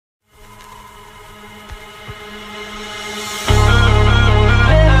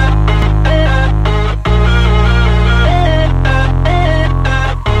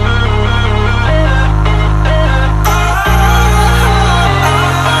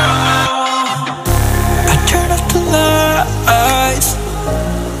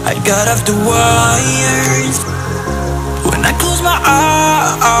got off the wires. When I close my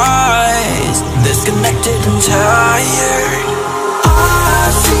eyes, disconnected and tired.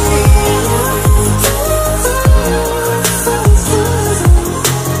 I see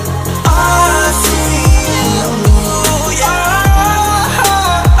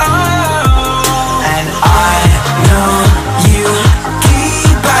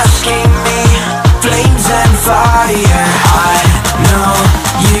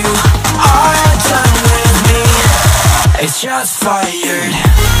shots fired.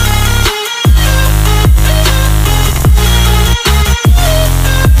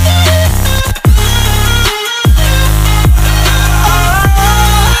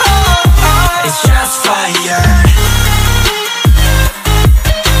 It's just fired.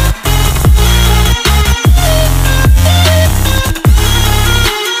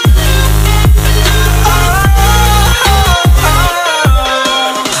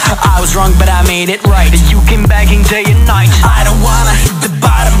 I was wrong, but I made it right. You came begging day and night. I don't wanna hit the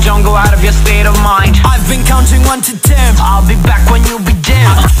bottom, don't go out of your state of mind. I've been counting 1 to 10. I'll be back when you be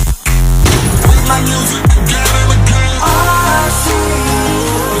dim. With my music together again. I see,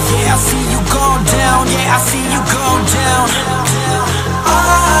 yeah, I see you go down. Yeah, I see you go down.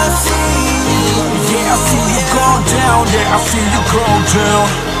 I see, yeah, I see you go down. Yeah, I see you go down.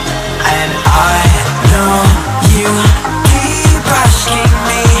 And I know you keep asking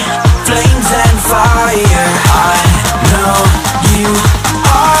me, flames and fire. I know you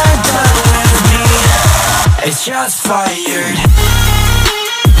are done with me. It's just fired.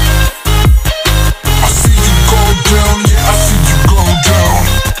 I see you go down, yeah, I see you go down.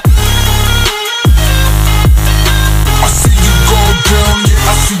 I see you go down,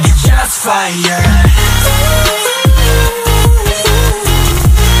 yeah, I see you just fired.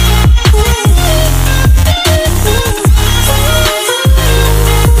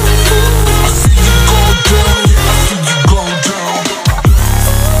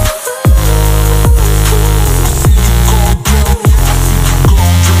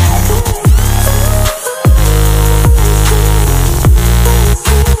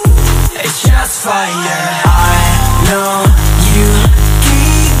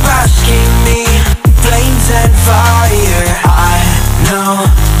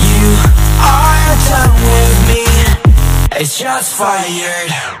 It's just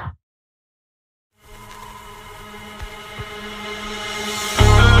fired.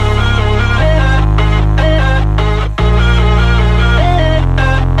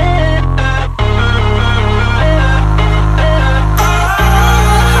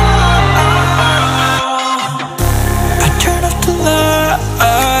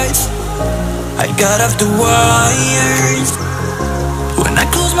 Got off the wires. When I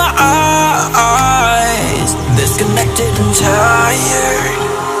close my eyes, disconnected and tired.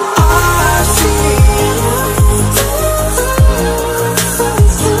 I see,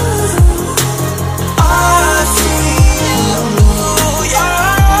 I see, yeah.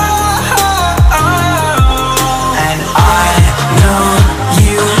 And I know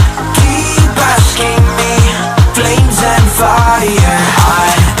you keep asking me, flames and fire.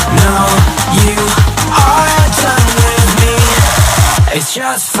 I know you are done with me. It's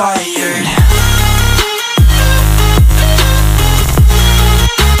just fired.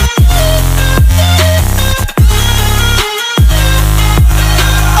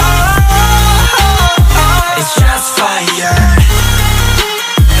 It's just fired.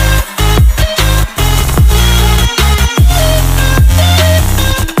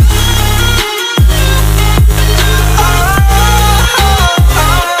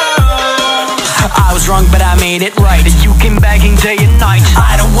 I was wrong, but I made it right. You came begging day and night.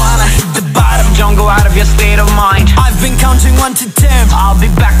 I don't wanna hit the bottom, don't go out of your state of mind. I've been counting 1 to 10. I'll be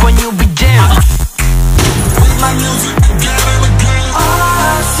back when you be dim. With my music together again.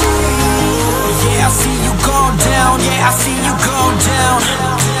 I see, yeah, I see you go down. Yeah, I see you go down.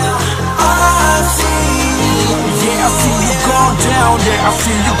 I see, yeah, I see you go down. Yeah, I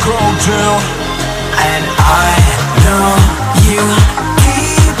see you go down. And I know you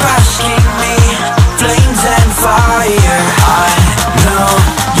keep asking me, flames and fire. I know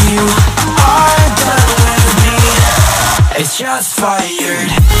you are done with me. It's just fired.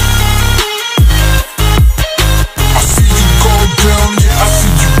 I see you go down, yeah, I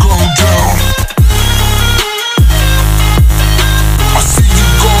see you go down. I see you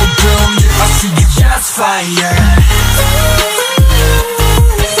go down, yeah, I see you just fired.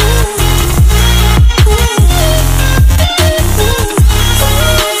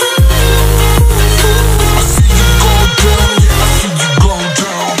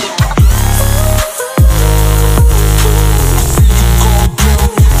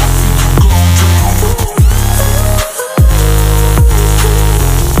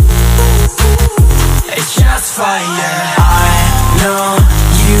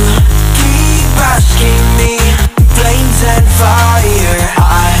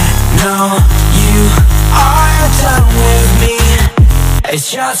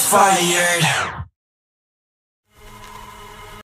 Shots fired.